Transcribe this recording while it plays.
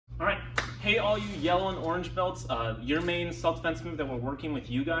All right, hey all you yellow and orange belts, your main self-defense move that we're working with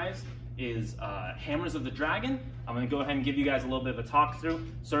you guys is Hammers of the Dragon. I'm gonna go ahead and give you guys a little bit of a talk through.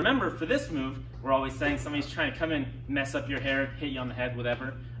 So remember, for this move, we're always saying somebody's trying to come in, mess up your hair, hit you on the head,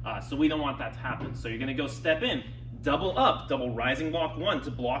 whatever. So we don't want that to happen. So you're gonna go step in, double up, double rising block one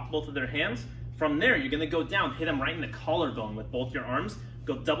to block both of their hands. From there, you're gonna go down, hit them right in the collarbone with both your arms,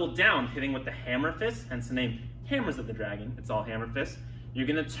 go double down, hitting with the hammer fist, hence the name Hammers of the Dragon. It's all hammer fist. You're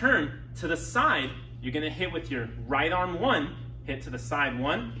gonna turn to the side, you're gonna hit with your right arm one, hit to the side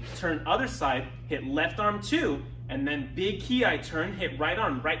one, turn other side, hit left arm two, and then big ki turn, hit right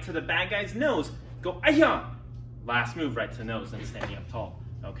arm right to the bad guy's nose, go ayah! Last move right to the nose and standing up tall,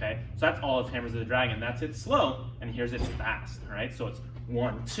 okay? So that's all of Hammers of the Dragon. That's it slow, and here's it fast, all right? So it's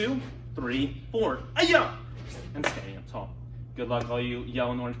 1, 2, 3, 4, ayah! And standing up tall. Good luck all you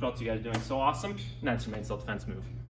yellow and orange belts, you guys are doing so awesome, and that's your main self-defense move.